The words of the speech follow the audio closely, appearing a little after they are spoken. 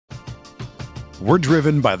We're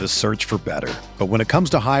driven by the search for better. But when it comes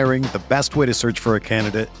to hiring, the best way to search for a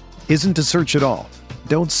candidate isn't to search at all.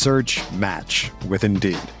 Don't search, match with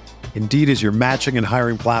Indeed. Indeed is your matching and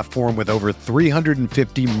hiring platform with over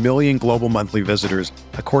 350 million global monthly visitors,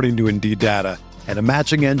 according to Indeed data, and a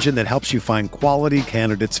matching engine that helps you find quality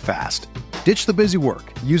candidates fast. Ditch the busy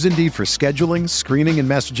work. Use Indeed for scheduling, screening, and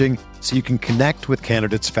messaging so you can connect with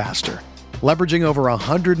candidates faster. Leveraging over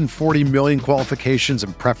 140 million qualifications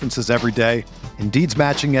and preferences every day, Indeed's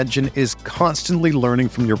matching engine is constantly learning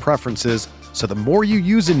from your preferences, so the more you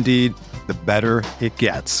use Indeed, the better it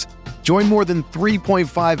gets. Join more than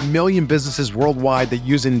 3.5 million businesses worldwide that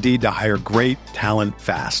use Indeed to hire great talent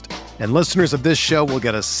fast. And listeners of this show will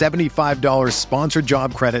get a $75 sponsored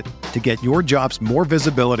job credit to get your jobs more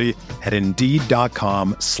visibility at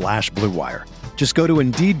Indeed.com/Blue Wire. Just go to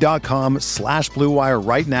Indeed.com/Blue Wire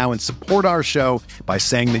right now and support our show by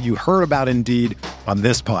saying that you heard about Indeed on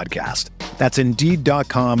this podcast. That's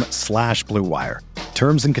Indeed.com/Blue Wire.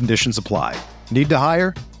 Terms and conditions apply. Need to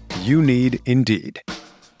hire? You need Indeed.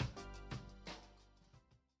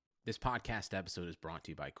 This podcast episode is brought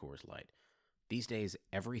to you by Coors Light. These days,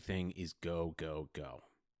 everything is go, go, go.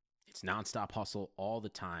 It's nonstop hustle all the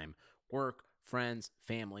time. Work, friends,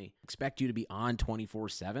 family, expect you to be on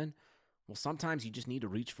 24/7. Well, sometimes you just need to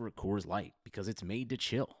reach for a Coors Light because it's made to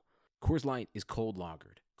chill. Coors Light is cold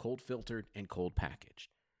lagered, cold filtered, and cold packaged.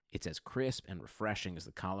 It's as crisp and refreshing as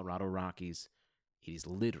the Colorado Rockies. It is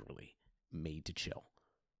literally made to chill.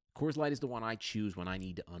 Coors Light is the one I choose when I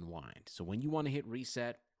need to unwind. So when you want to hit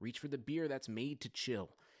reset, reach for the beer that's made to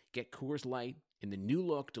chill. Get Coors Light in the new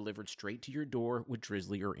look delivered straight to your door with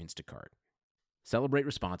Drizzly or Instacart. Celebrate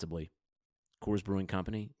responsibly. Coors Brewing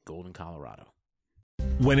Company, Golden, Colorado.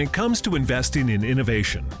 When it comes to investing in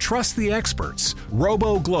innovation, trust the experts.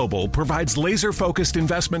 Robo Global provides laser-focused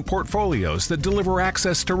investment portfolios that deliver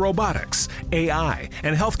access to robotics, AI,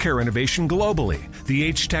 and healthcare innovation globally. The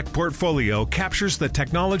H-Tech portfolio captures the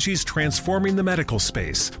technologies transforming the medical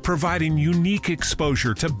space, providing unique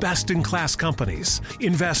exposure to best-in-class companies.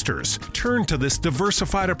 Investors, turn to this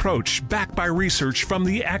diversified approach backed by research from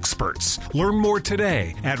the experts. Learn more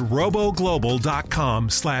today at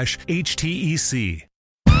roboglobal.com/HTEC.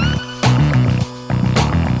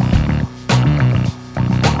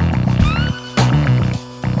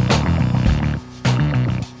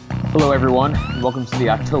 Hello, everyone, and welcome to the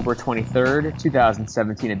October 23rd,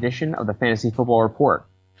 2017 edition of the Fantasy Football Report,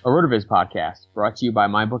 a RotoViz podcast brought to you by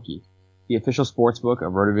MyBookie, the official sportsbook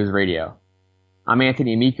of RotoViz Radio. I'm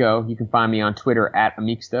Anthony Amico. You can find me on Twitter at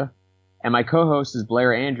Amixta, and my co-host is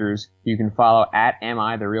Blair Andrews, who you can follow at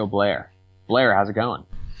AmITheRealBlair. Blair, how's it going?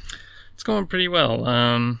 It's going pretty well.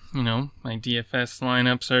 My DFS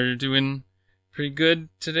lineups are doing pretty good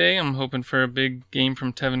today. I'm hoping for a big game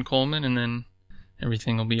from Tevin Coleman, and then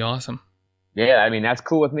everything will be awesome. Yeah, I mean, that's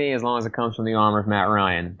cool with me as long as it comes from the arm of Matt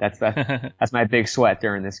Ryan. That's my big sweat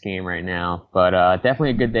during this game right now. But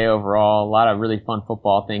definitely a good day overall. A lot of really fun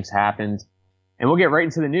football things happened. And we'll get right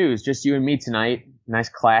into the news. Just you and me tonight. Nice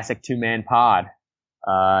classic two-man pod.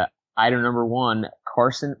 Item number one,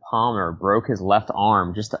 Carson Palmer broke his left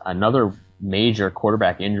arm. Just another major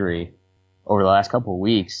quarterback injury over the last couple of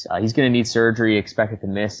weeks. He's going to need surgery, expected to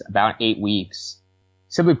miss about 8 weeks.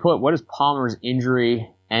 Simply put, what is Palmer's injury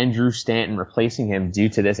and Drew Stanton replacing him due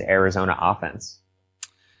to this Arizona offense?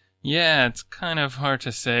 Yeah, it's kind of hard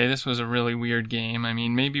to say. This was a really weird game. I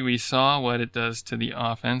mean, maybe we saw what it does to the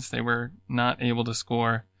offense. They were not able to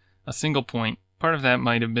score a single point. Part of that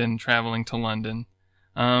might have been traveling to London.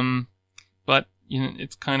 But,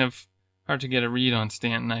 it's kind of hard to get a read on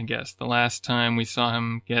Stanton, I guess. The last time we saw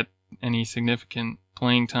him get any significant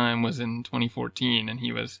playing time was in 2014, and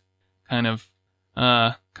he was kind of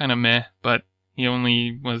meh, but he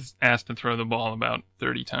only was asked to throw the ball about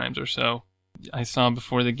 30 times or so. I saw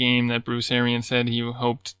before the game that Bruce Arians said he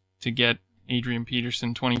hoped to get Adrian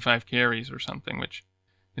Peterson 25 carries or something, which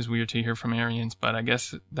is weird to hear from Arians, but I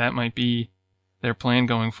guess that might be their plan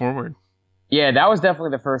going forward. Yeah, that was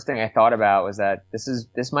definitely the first thing I thought about, was that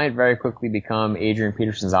this might very quickly become Adrian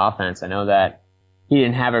Peterson's offense. I know that he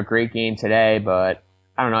didn't have a great game today, but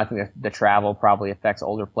I don't know. I think the travel probably affects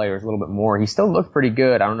older players a little bit more. He still looked pretty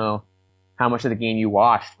good. I don't know how much of the game you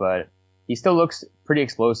watched, but he still looks pretty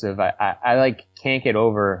explosive. I can't get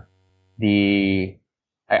over I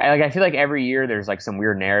feel like every year there's some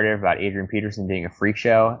weird narrative about Adrian Peterson being a freak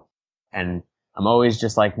show, and I'm always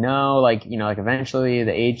just no, eventually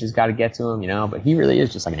the age has got to get to him, but he really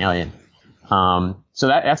is just like an alien. So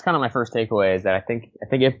that's kind of my first takeaway, is that I think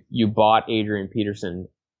if you bought Adrian Peterson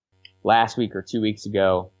last week or 2 weeks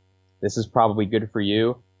ago, this is probably good for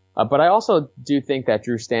you. But I also do think that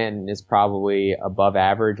Drew Stanton is probably above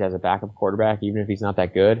average as a backup quarterback, even if he's not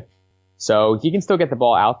that good. So he can still get the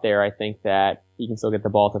ball out there. I think that he can still get the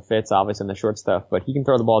ball to Fitz, obviously, in the short stuff, but he can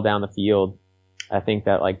throw the ball down the field. I think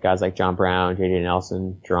that like guys like John Brown, J.J.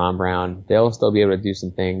 Nelson, Jerron Brown, they'll still be able to do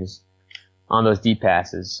some things on those deep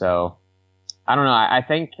passes. So I don't know. I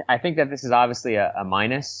think that this is obviously a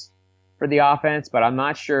minus for the offense, but I'm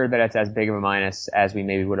not sure that it's as big of a minus as we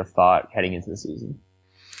maybe would have thought heading into the season.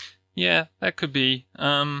 Yeah, that could be.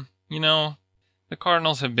 The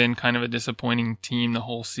Cardinals have been kind of a disappointing team the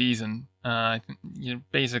whole season.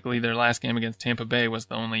 Basically, their last game against Tampa Bay was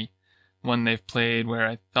the only one they've played where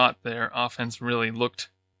I thought their offense really looked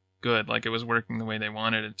good, like it was working the way they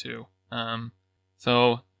wanted it to.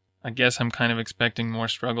 So I guess I'm kind of expecting more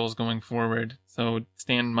struggles going forward. So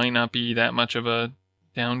Stan might not be that much of a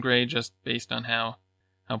downgrade just based on how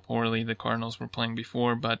poorly the Cardinals were playing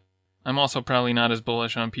before, but I'm also probably not as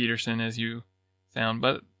bullish on Peterson as you sound.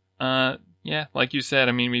 But yeah, like you said,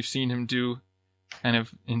 I mean, we've seen him do kind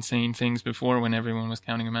of insane things before when everyone was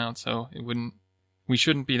counting him out, so we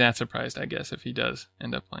shouldn't be that surprised, I guess, if he does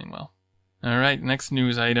end up playing well. All right, next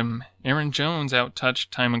news item. Aaron Jones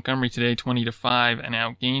out-touched Ty Montgomery today 20-5 and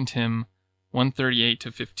outgained him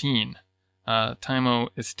 138-15. Tymo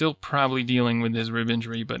is still probably dealing with his rib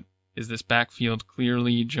injury, but is this backfield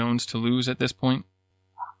clearly Jones to lose at this point?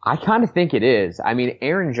 I kind of think it is. I mean,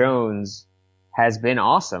 Aaron Jones has been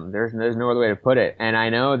awesome. There's no other way to put it. And I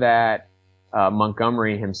know that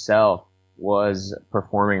Montgomery himself was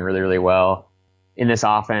performing really, really well in this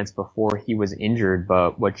offense before he was injured.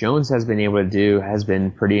 But what Jones has been able to do has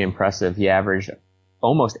been pretty impressive. He averaged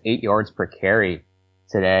almost 8 yards per carry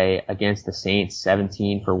today against the Saints,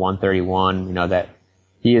 17 for 131. You know, that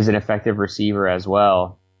he is an effective receiver as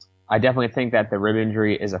well. I definitely think that the rib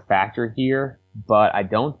injury is a factor here, but I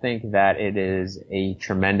don't think that it is a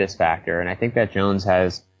tremendous factor. And I think that Jones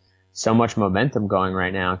has so much momentum going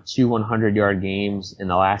right now, 2 100-yard games in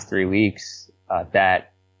the last 3 weeks,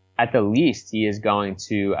 that at the least he is going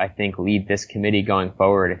to, I think, lead this committee going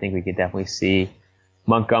forward. I think we could definitely see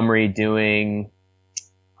Montgomery doing,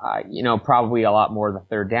 probably a lot more of the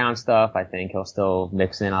third down stuff. I think he'll still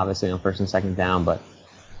mix in, obviously, on first and second down. But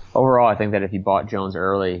overall, I think that if you bought Jones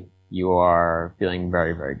early, you are feeling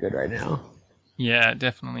very, very good right now. Yeah,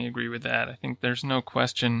 definitely agree with that. I think there's no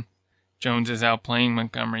question Jones is outplaying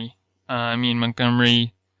Montgomery.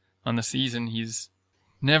 Montgomery on the season, he's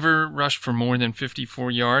never rushed for more than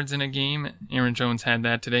 54 yards in a game. Aaron Jones had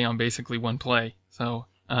that today on basically one play. So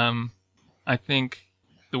I think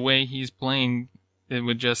the way he's playing, it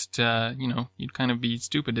would just, you'd kind of be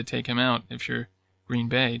stupid to take him out if you're Green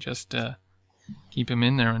Bay. Just keep him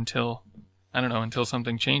in there until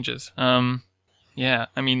something changes.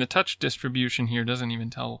 The touch distribution here doesn't even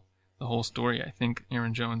tell the whole story. I think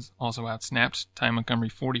Aaron Jones also outsnapped Ty Montgomery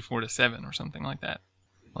 44-7 or something like that.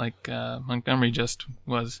 Montgomery just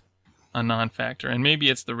was a non-factor. And maybe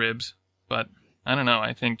it's the ribs, but I don't know.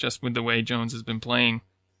 I think just with the way Jones has been playing,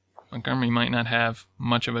 Montgomery might not have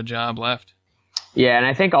much of a job left. Yeah, and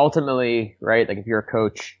I think ultimately, right, like if you're a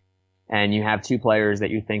coach and you have two players that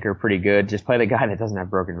you think are pretty good, just play the guy that doesn't have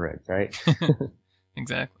broken ribs, right?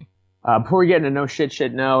 Exactly. Before we get into no,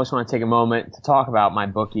 I just want to take a moment to talk about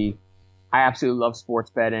MyBookie. I absolutely love sports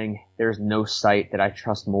betting. There's no site that I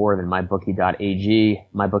trust more than MyBookie.ag.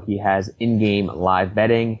 MyBookie has in-game live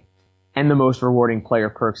betting and the most rewarding player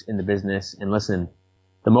perks in the business. And listen,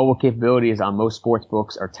 the mobile capabilities on most sports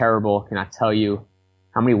books are terrible. Cannot tell you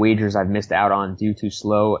how many wagers I've missed out on due to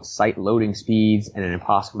slow site loading speeds and an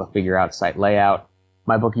impossible to figure out site layout.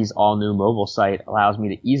 MyBookie's all-new mobile site allows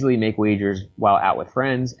me to easily make wagers while out with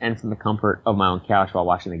friends and from the comfort of my own couch while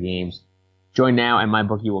watching the games. Join now and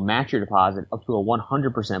MyBookie will match your deposit up to a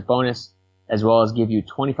 100% bonus, as well as give you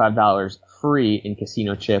 $25 free in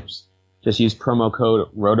casino chips. Just use promo code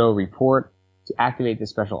ROTOREPORT to activate this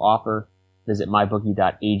special offer. Visit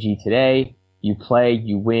MyBookie.ag today. You play,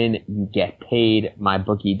 you win, you get paid.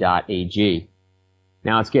 MyBookie.ag.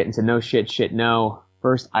 Now let's get into no.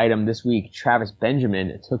 First item this week, Travis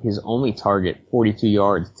Benjamin took his only target, 42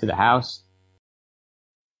 yards, to the house.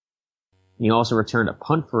 He also returned a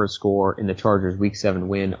punt for a score in the Chargers' Week 7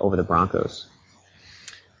 win over the Broncos.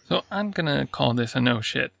 So I'm going to call this a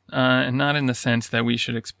no-shit, and not in the sense that we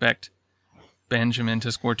should expect Benjamin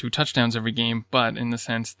to score 2 touchdowns every game, but in the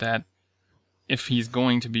sense that if he's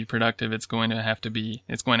going to be productive, it's going to have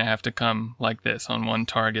to come like this, on one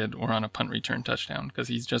target or on a punt return touchdown, because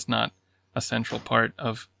he's just not a central part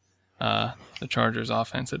of the Chargers'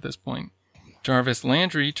 offense at this point. Jarvis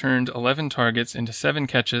Landry turned 11 targets into 7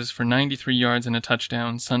 catches for 93 yards and a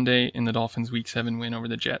touchdown Sunday in the Dolphins' Week 7 win over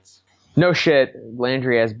the Jets. No shit.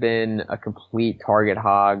 Landry has been a complete target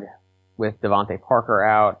hog with Devontae Parker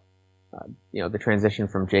out. The transition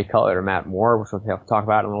from Jay Cutler to Matt Moore, which we'll talk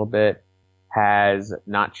about in a little bit, has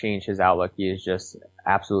not changed his outlook. He is just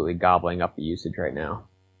absolutely gobbling up the usage right now.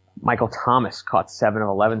 Michael Thomas caught 7 of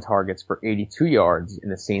 11 targets for 82 yards in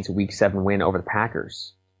the Saints' Week 7 win over the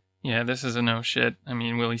Packers. Yeah, this is a no shit. I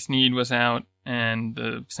mean, Willie Snead was out, and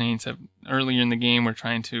the Saints earlier in the game were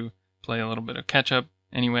trying to play a little bit of catch up.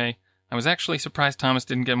 Anyway, I was actually surprised Thomas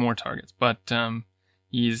didn't get more targets, but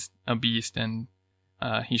he's a beast, and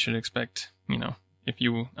he should expect, if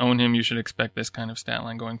you own him, you should expect this kind of stat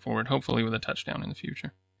line going forward, hopefully with a touchdown in the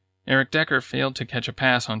future. Eric Decker failed to catch a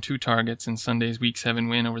pass on 2 targets in Sunday's Week 7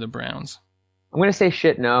 win over the Browns. I'm going to say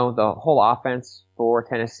shit no. The whole offense for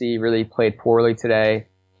Tennessee really played poorly today.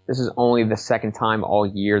 This is only the second time all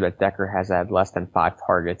year that Decker has had less than 5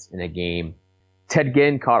 targets in a game. Ted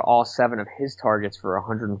Ginn caught all 7 of his targets for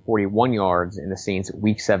 141 yards in the Saints'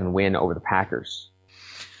 Week 7 win over the Packers.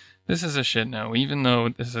 This is a shit no, even though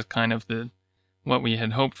this is kind of what we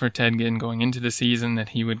had hoped for Ted Ginn going into the season, that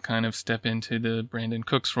he would kind of step into the Brandon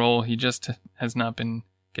Cooks role. He just has not been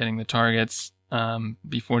getting the targets.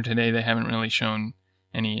 Before today, they haven't really shown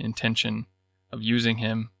any intention of using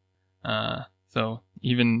him. So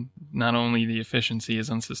even not only the efficiency is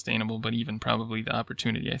unsustainable, but even probably the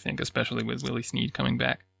opportunity, I think, especially with Willie Snead coming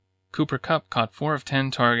back. Cooper Kupp caught 4 of 10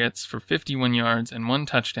 targets for 51 yards and 1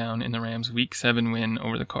 touchdown in the Rams' Week 7 win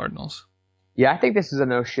over the Cardinals. Yeah, I think this is a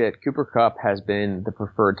no shit. Cooper Kupp has been the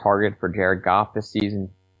preferred target for Jared Goff this season.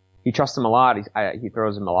 He trusts him a lot. He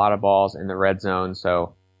throws him a lot of balls in the red zone.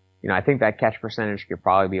 So, I think that catch percentage could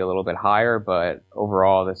probably be a little bit higher, but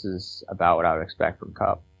overall, this is about what I would expect from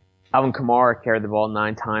Kupp. Alvin Kamara carried the ball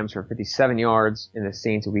 9 times for 57 yards in the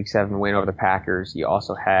Saints' Week 7 win over the Packers. He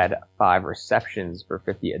also had 5 receptions for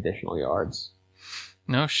 50 additional yards.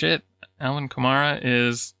 No shit. Alvin Kamara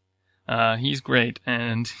is... he's great,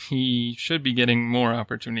 and he should be getting more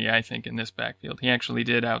opportunity, I think, in this backfield. He actually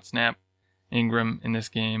did outsnap Ingram in this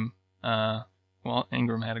game.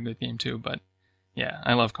 Ingram had a good game too, but yeah,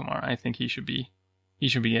 I love Kamara. I think he should be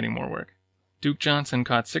getting more work. Duke Johnson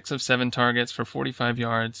caught 6 of 7 targets for 45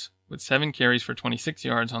 yards, with 7 carries for 26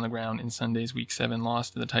 yards on the ground in Sunday's Week 7 loss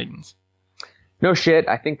to the Titans. No shit.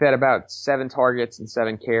 I think that about 7 targets and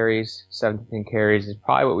 7 carries, 7 to 10 carries is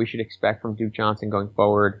probably what we should expect from Duke Johnson going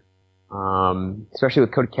forward. Especially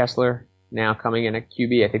with Cody Kessler now coming in at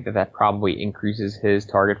QB, I think that probably increases his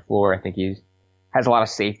target floor. I think he has a lot of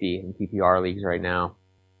safety in PPR leagues right now.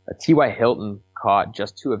 T.Y. Hilton caught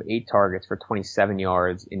just 2 of 8 targets for 27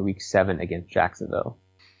 yards in Week 7 against Jacksonville.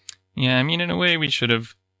 Yeah, I mean, in a way, we should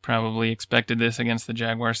have probably expected this against the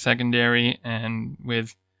Jaguars secondary, and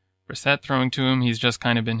with Brissett throwing to him, he's just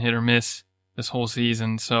kind of been hit or miss this whole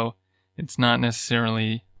season, so it's not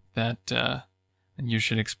necessarily that you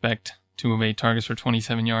should expect 2 of 8 targets for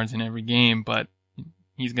 27 yards in every game, but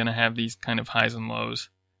he's going to have these kind of highs and lows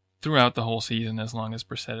throughout the whole season as long as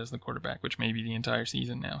Brissett is the quarterback, which may be the entire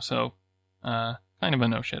season now. So, kind of a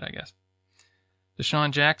no shit, I guess.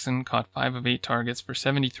 Deshaun Jackson caught 5 of 8 targets for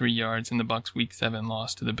 73 yards in the Bucs' Week 7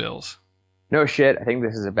 loss to the Bills. No shit. I think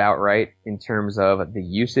this is about right in terms of the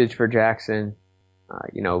usage for Jackson.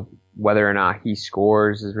 Whether or not he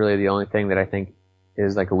scores is really the only thing that I think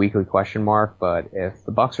is like a weekly question mark, but if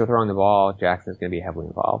the Bucs are throwing the ball, Jackson's going to be heavily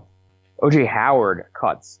involved. O.J. Howard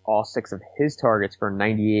caught all 6 of his targets for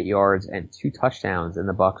 98 yards and 2 touchdowns in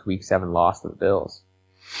the Bucs' Week 7 loss to the Bills.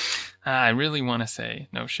 I really want to say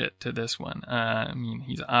no shit to this one. I mean,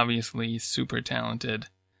 he's obviously super talented,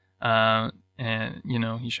 and,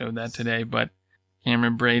 he showed that today, but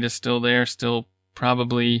Cameron Braid is still there, still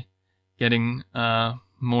probably getting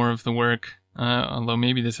more of the work, although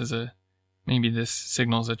maybe this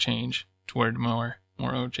signals a change toward more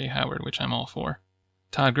O.J. Howard, which I'm all for.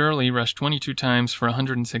 Todd Gurley rushed 22 times for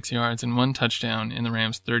 106 yards and 1 touchdown in the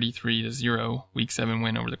Rams' 33-0 Week 7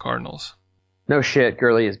 win over the Cardinals. No shit,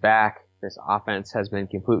 Gurley is back. This offense has been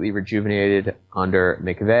completely rejuvenated under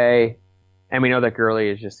McVay, and we know that Gurley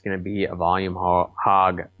is just going to be a volume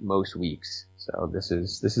hog most weeks. So this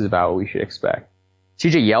is about what we should expect.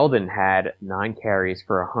 TJ Yeldon had 9 carries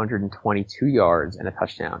for 122 yards and a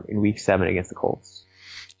touchdown in Week 7 against the Colts.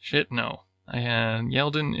 Shit, no.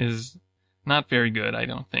 Yeldon is not very good, I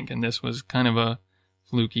don't think, and this was kind of a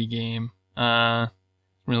fluky game.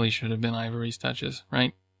 Really should have been Ivory's touches,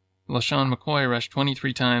 right? LaShawn McCoy rushed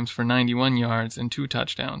 23 times for 91 yards and 2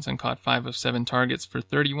 touchdowns and caught 5 of 7 targets for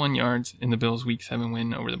 31 yards in the Bills' Week 7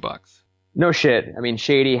 win over the Bucs. No shit. I mean,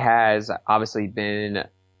 Shady has obviously been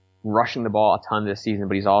rushing the ball a ton this season,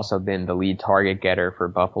 but he's also been the lead target getter for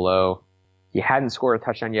Buffalo. he hadn't scored a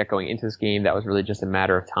touchdown yet going into this game. That was really just a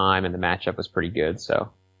matter of time, and the matchup was pretty good.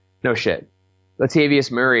 So, no shit.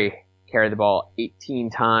 Latavius Murray carried the ball 18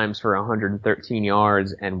 times for 113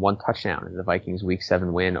 yards and 1 touchdown in the Vikings' Week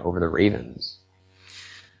 7 win over the Ravens.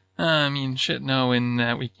 I mean, shit, no, in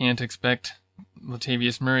that we can't expect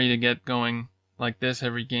Latavius Murray to get going like this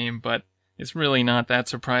every game, but it's really not that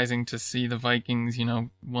surprising to see the Vikings,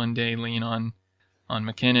 one day lean on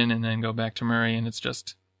McKinnon and then go back to Murray, and it's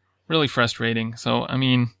just really frustrating. So, I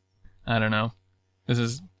mean, I don't know. This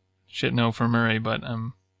is shit no for Murray, but,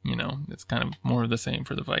 it's kind of more of the same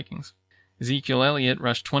for the Vikings. Ezekiel Elliott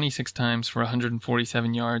rushed 26 times for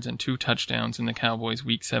 147 yards and 2 touchdowns in the Cowboys'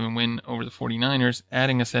 Week 7 win over the 49ers,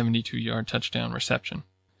 adding a 72-yard touchdown reception.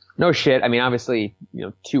 No shit. I mean, obviously,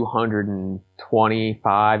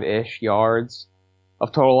 225-ish yards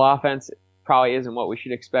of total offense probably isn't what we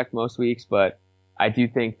should expect most weeks, but I do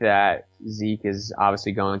think that Zeke is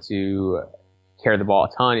obviously going to carry the ball a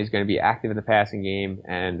ton. He's going to be active in the passing game,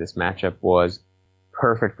 and this matchup was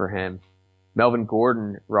perfect for him. Melvin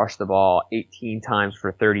Gordon rushed the ball 18 times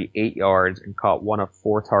for 38 yards and caught 1 of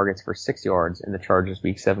 4 targets for 6 yards in the Chargers'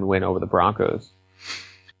 Week 7 win over the Broncos.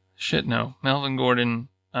 Shit, no. Melvin Gordon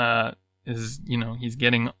is, he's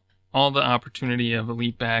getting all the opportunity of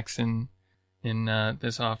elite backs in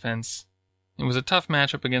this offense. It was a tough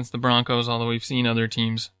matchup against the Broncos, although we've seen other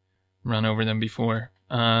teams run over them before.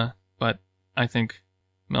 But I think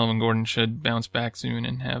Melvin Gordon should bounce back soon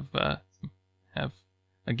and have a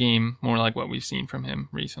game more like what we've seen from him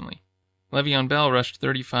recently. Le'Veon Bell rushed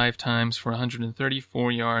 35 times for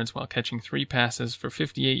 134 yards while catching 3 passes for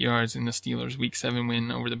 58 yards in the Steelers' Week 7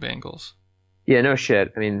 win over the Bengals. Yeah, no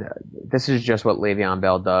shit. I mean, this is just what Le'Veon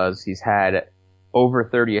Bell does. He's had over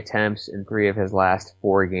 30 attempts in 3 of his last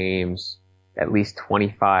 4 games, at least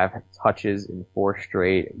 25 touches in 4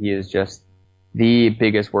 straight. He is just the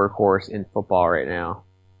biggest workhorse in football right now.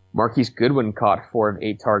 Marquise Goodwin caught 4 of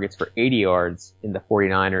 8 targets for 80 yards in the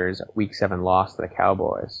 49ers' Week 7 loss to the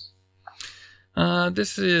Cowboys.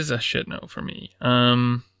 This is a shit no for me.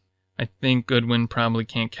 I think Goodwin probably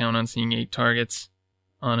can't count on seeing 8 targets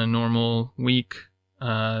on a normal week.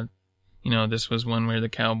 This was one where the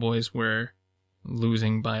Cowboys were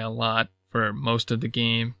losing by a lot for most of the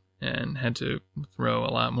game and had to throw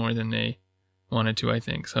a lot more than they wanted to, I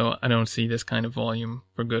think. So I don't see this kind of volume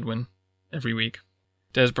for Goodwin every week.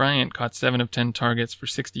 Dez Bryant caught 7 of 10 targets for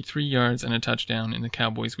 63 yards and a touchdown in the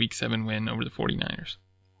Cowboys' Week 7 win over the 49ers.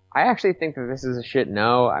 I actually think that this is a shit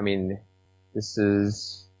no. I mean, this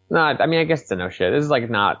is not, I guess it's a no shit. This is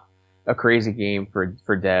not a crazy game for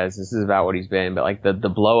Dez. This is about what he's been, but the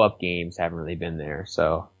blow up games haven't really been there.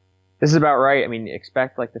 So this is about right. I mean,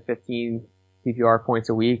 expect the 15 PPR points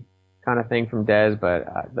a week kind of thing from Dez,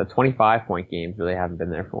 but the 25 point games really haven't been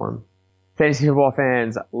there for him. Fantasy football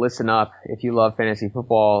fans, listen up. If you love fantasy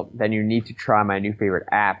football, then you need to try my new favorite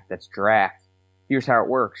app, that's Draft. Here's how it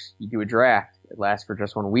works. You do a draft. It lasts for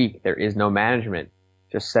just 1 week. There is no management.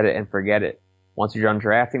 Just set it and forget it. Once you're done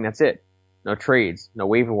drafting, that's it. No trades, no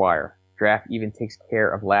waiver wire. Draft even takes care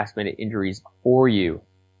of last-minute injuries for you.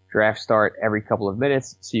 Drafts start every couple of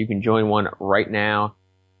minutes, so you can join one right now.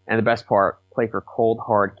 And the best part, play for cold,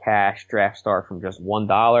 hard cash. Drafts start from just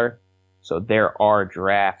 $1. So there are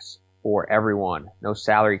drafts for everyone. No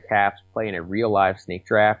salary caps. Play in a real live snake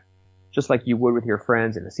draft, just like you would with your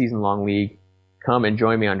friends in a season-long league. Come and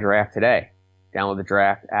join me on Draft today. Download the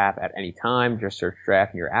Draft app at any time. Just search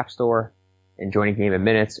Draft in your app store and join a game in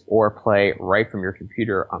minutes, or play right from your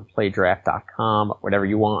computer on playdraft.com, whatever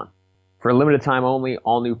you want. For a limited time only,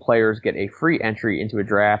 all new players get a free entry into a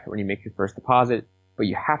draft when you make your first deposit, but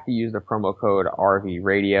you have to use the promo code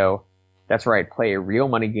RVRadio. That's right, play a real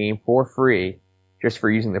money game for free just for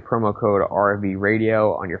using the promo code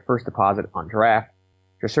RVRadio on your first deposit on Draft.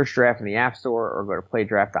 Just search Draft in the App Store or go to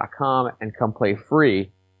playdraft.com and come play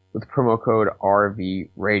free with promo code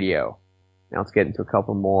RVRadio. Now let's get into a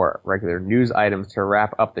couple more regular news items to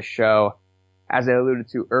wrap up the show. As I alluded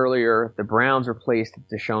to earlier, the Browns replaced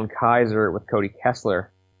Deshaun Kaiser with Cody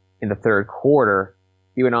Kessler in the third quarter.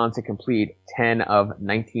 He went on to complete 10 of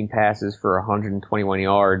 19 passes for 121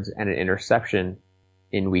 yards and an interception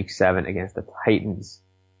in Week 7 against the Titans.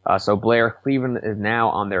 So Blair, Cleveland is now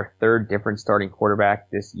on their 3rd different starting quarterback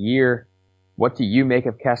this year. What do you make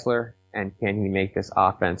of Kessler, and can he make this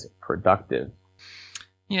offense productive?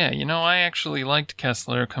 Yeah, I actually liked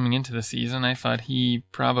Kessler coming into the season. I thought he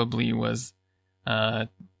probably was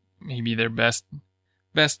maybe their best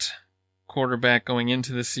quarterback going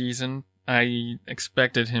into the season. I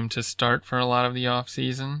expected him to start for a lot of the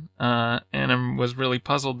offseason, and I was really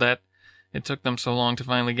puzzled that it took them so long to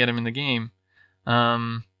finally get him in the game.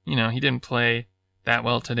 He didn't play that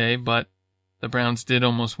well today, but the Browns did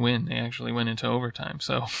almost win. They actually went into overtime.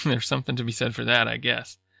 So there's something to be said for that, I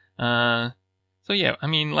guess. So yeah, I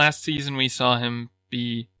mean, last season we saw him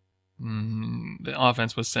be, the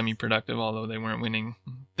offense was semi-productive, although they weren't winning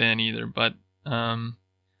then either. But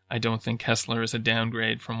I don't think Kessler is a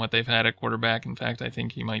downgrade from what they've had at quarterback. In fact, I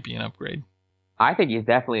think he might be an upgrade. I think he's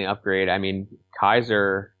definitely an upgrade. I mean,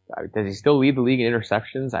 Kaiser, does he still lead the league in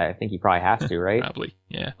interceptions? I think he probably has to, right? Probably,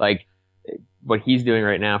 yeah. Like, what he's doing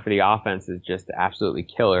right now for the offense is just absolutely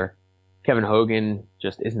killer. Kevin Hogan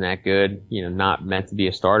just isn't that good, not meant to be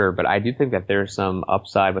a starter, but I do think that there's some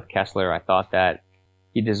upside with Kessler. I thought that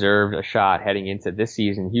he deserved a shot heading into this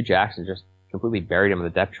season. Hugh Jackson just completely buried him on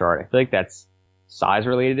the depth chart. I feel like that's size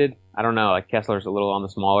related. I don't know, like Kessler's a little on the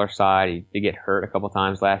smaller side. He did get hurt a couple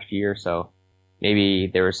times last year, so maybe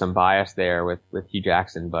there was some bias there with Hugh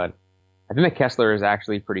Jackson, but I think that Kessler is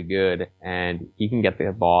actually pretty good, and he can get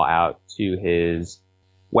the ball out to his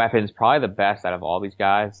weapons, probably the best out of all these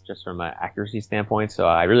guys, just from an accuracy standpoint. So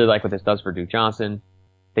I really like what this does for Duke Johnson.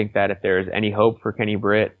 I think that if there's any hope for Kenny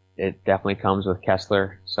Britt, it definitely comes with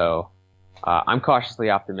Kessler. So I'm cautiously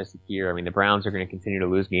optimistic here. I mean, the Browns are going to continue to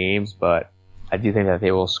lose games, but I do think that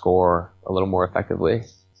they will score a little more effectively.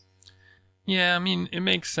 Yeah, I mean, it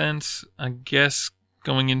makes sense. I guess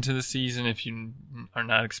going into the season, if you are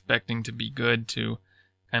not expecting to be good, to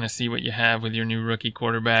kind of see what you have with your new rookie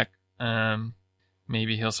quarterback.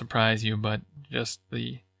 Maybe he'll surprise you, but just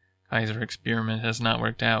the Kaiser experiment has not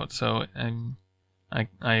worked out. So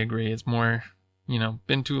I agree. It's more,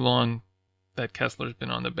 been too long that Kessler's been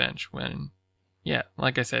on the bench when, yeah,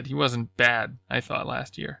 like I said, he wasn't bad, I thought,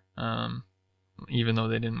 last year, even though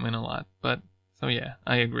they didn't win a lot. But, so yeah,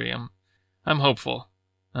 I agree. I'm hopeful.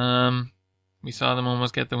 We saw them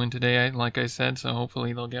almost get the win today, like I said, so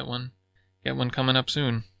hopefully they'll get one coming up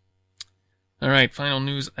soon. All right, final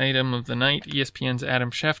news item of the night. ESPN's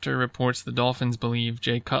Adam Schefter reports the Dolphins believe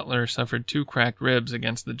Jay Cutler suffered 2 cracked ribs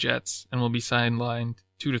against the Jets and will be sidelined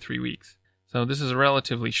 2 to 3 weeks. So this is a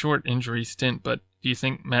relatively short injury stint, but do you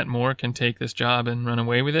think Matt Moore can take this job and run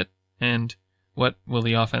away with it? And what will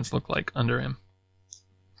the offense look like under him?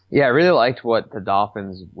 Yeah, I really liked what the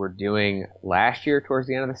Dolphins were doing last year towards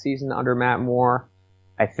the end of the season under Matt Moore.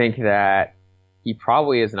 I think that he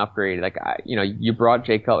probably is an upgrade. Like, you brought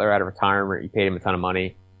Jay Cutler out of retirement. You paid him a ton of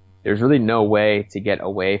money. There's really no way to get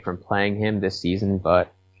away from playing him this season.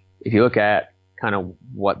 But if you look at kind of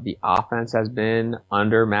what the offense has been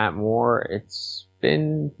under Matt Moore, it's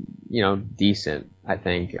been, decent, I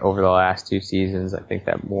think, over the last 2 seasons. I think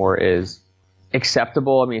that Moore is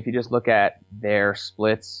acceptable. I mean, if you just look at their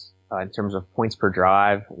splits in terms of points per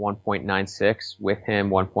drive, 1.96, with him,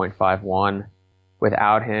 1.51.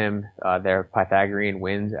 Without him, their Pythagorean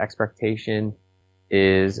wins expectation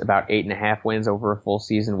is about 8.5 wins over a full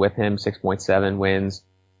season. With him, 6.7 wins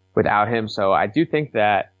without him. So I do think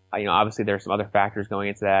that, obviously there's some other factors going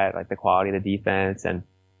into that, like the quality of the defense and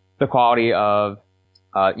the quality of,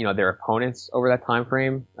 their opponents over that time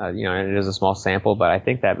frame. And it is a small sample, but I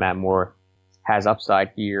think that Matt Moore has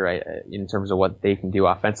upside here in terms of what they can do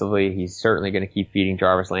offensively. He's certainly going to keep feeding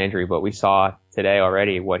Jarvis Landry, but we saw today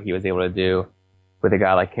already what he was able to do with a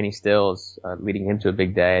guy like Kenny Stills, leading him to a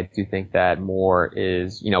big day. I do think that Moore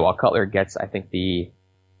is, while Cutler gets, I think the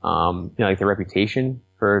reputation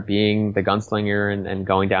for being the gunslinger and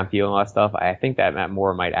going downfield and all that stuff, I think that Matt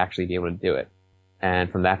Moore might actually be able to do it.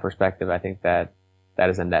 And from that perspective, I think that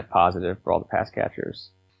is a net positive for all the pass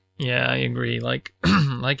catchers. Yeah, I agree. Like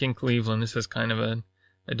in Cleveland, this is kind of an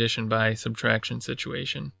addition by subtraction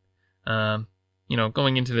situation.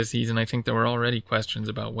 Going into the season, I think there were already questions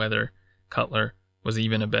about whether Cutler was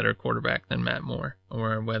even a better quarterback than Matt Moore,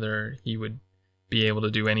 or whether he would be able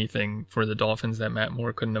to do anything for the Dolphins that Matt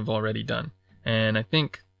Moore couldn't have already done. And I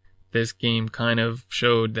think this game kind of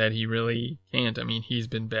showed that he really can't. I mean, he's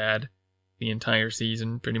been bad the entire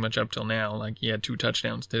season, pretty much up till now. Like, he had 2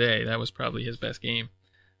 touchdowns today. That was probably his best game.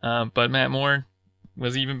 But Matt Moore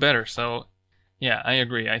was even better. So, yeah, I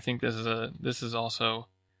agree. I think this is also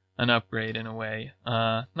an upgrade in a way.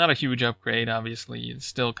 Not a huge upgrade, obviously. It's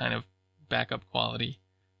still kind of backup quality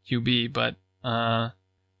QB, but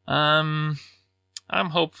I'm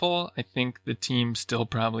hopeful. I think the team still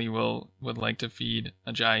probably would like to feed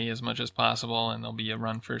Ajayi as much as possible, and they'll be a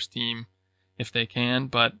run-first team if they can.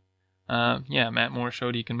 But, Matt Moore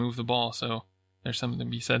showed he can move the ball, so there's something to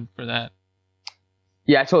be said for that.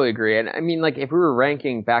 Yeah, I totally agree. And I mean, like, if we were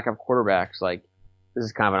ranking backup quarterbacks, like, this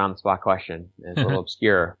is kind of an on-the-spot question. It's a little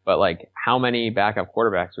obscure, but, like, how many backup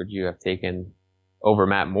quarterbacks would you have taken over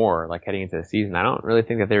Matt Moore, like, heading into the season? I don't really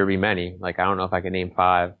think that there would be many. Like, I don't know if I could name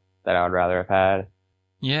 5 that I would rather have had.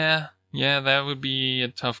 Yeah, that would be a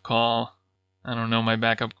tough call. I don't know my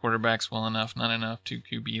backup quarterbacks well enough, not enough 2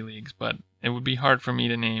 QB leagues, but it would be hard for me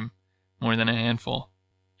to name more than a handful.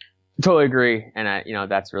 Totally agree, and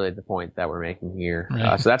that's really the point that we're making here.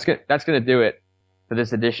 Right. So that's going to do it for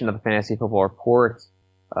this edition of the Fantasy Football Report.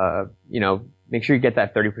 Make sure you get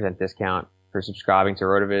that 30% discount for subscribing to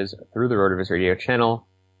RotoViz through the RotoViz radio channel,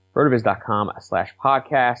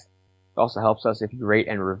 rotoviz.com/podcast. It also helps us if you rate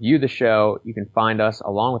and review the show. You can find us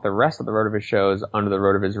along with the rest of the RotoViz shows under the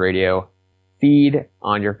RotoViz radio feed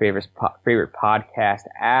on your favorite podcast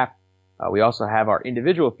app. We also have our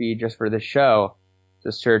individual feed just for this show.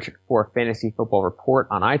 Just search for Fantasy Football Report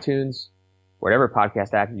on iTunes, whatever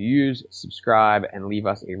podcast app you use, subscribe, and leave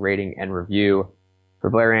us a rating and review.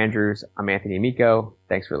 For Blair Andrews, I'm Anthony Amico.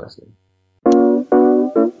 Thanks for listening.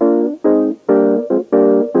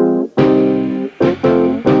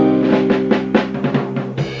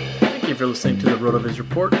 Thank you for listening to the RotoViz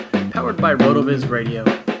Report, powered by RotoViz Radio.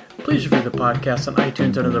 Please review the podcast on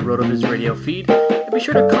iTunes under the RotoViz Radio feed, and be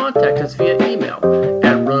sure to contact us via email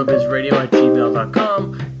at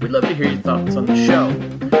rotovizradio@gmail.com. We'd love to hear your thoughts on the show.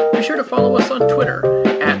 Be sure to follow us on Twitter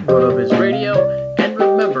at RotoViz Radio, and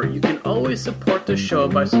remember, you can always support the show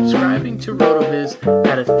by subscribing to RotoViz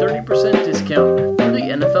at a 30% discount through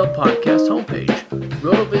the NFL Podcast homepage,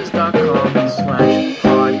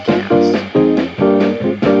 rotoviz.com/podcast.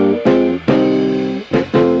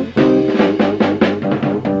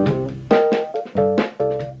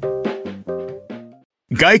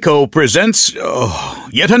 Geico presents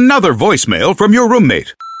yet another voicemail from your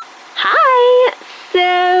roommate. Hi.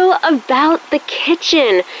 So, about the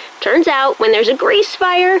kitchen. Turns out when there's a grease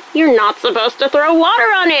fire, you're not supposed to throw water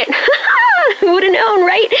on it. Who would have known,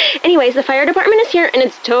 right? Anyways, the fire department is here and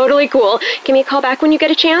it's totally cool. Give me a call back when you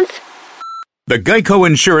get a chance. The Geico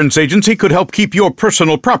Insurance Agency could help keep your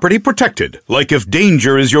personal property protected, like if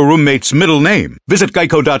danger is your roommate's middle name. Visit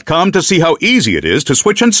geico.com to see how easy it is to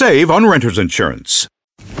switch and save on renter's insurance.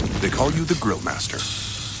 They call you the Grill Master.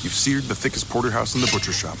 You've seared the thickest porterhouse in the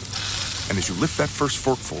butcher shop. And as you lift that first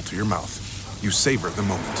forkful to your mouth, you savor the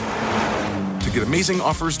moment. To get amazing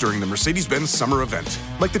offers during the Mercedes-Benz summer event,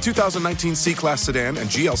 like the 2019 C-Class sedan and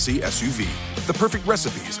GLC SUV, the perfect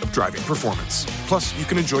recipes of driving performance. Plus, you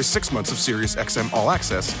can enjoy 6 months of Sirius XM All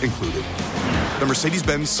Access included. The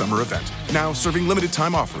Mercedes-Benz summer event, now serving limited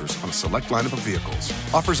time offers on a select lineup of vehicles.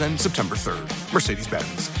 Offers end September 3rd.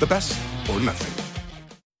 Mercedes-Benz, the best or nothing.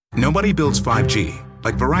 Nobody builds 5G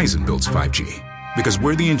like Verizon builds 5G, because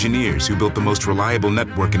we're the engineers who built the most reliable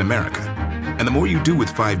network in America. And the more you do with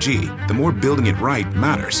 5G, the more building it right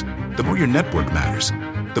matters. The more your network matters.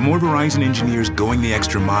 The more Verizon engineers going the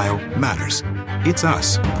extra mile matters. It's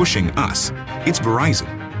us pushing us. It's Verizon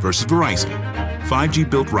versus Verizon. 5G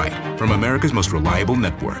built right from America's most reliable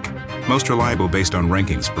network. Most reliable based on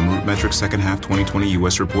rankings from RootMetrics second half 2020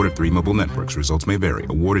 U.S. report of 3 mobile networks. Results may vary.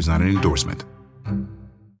 Award is not an endorsement.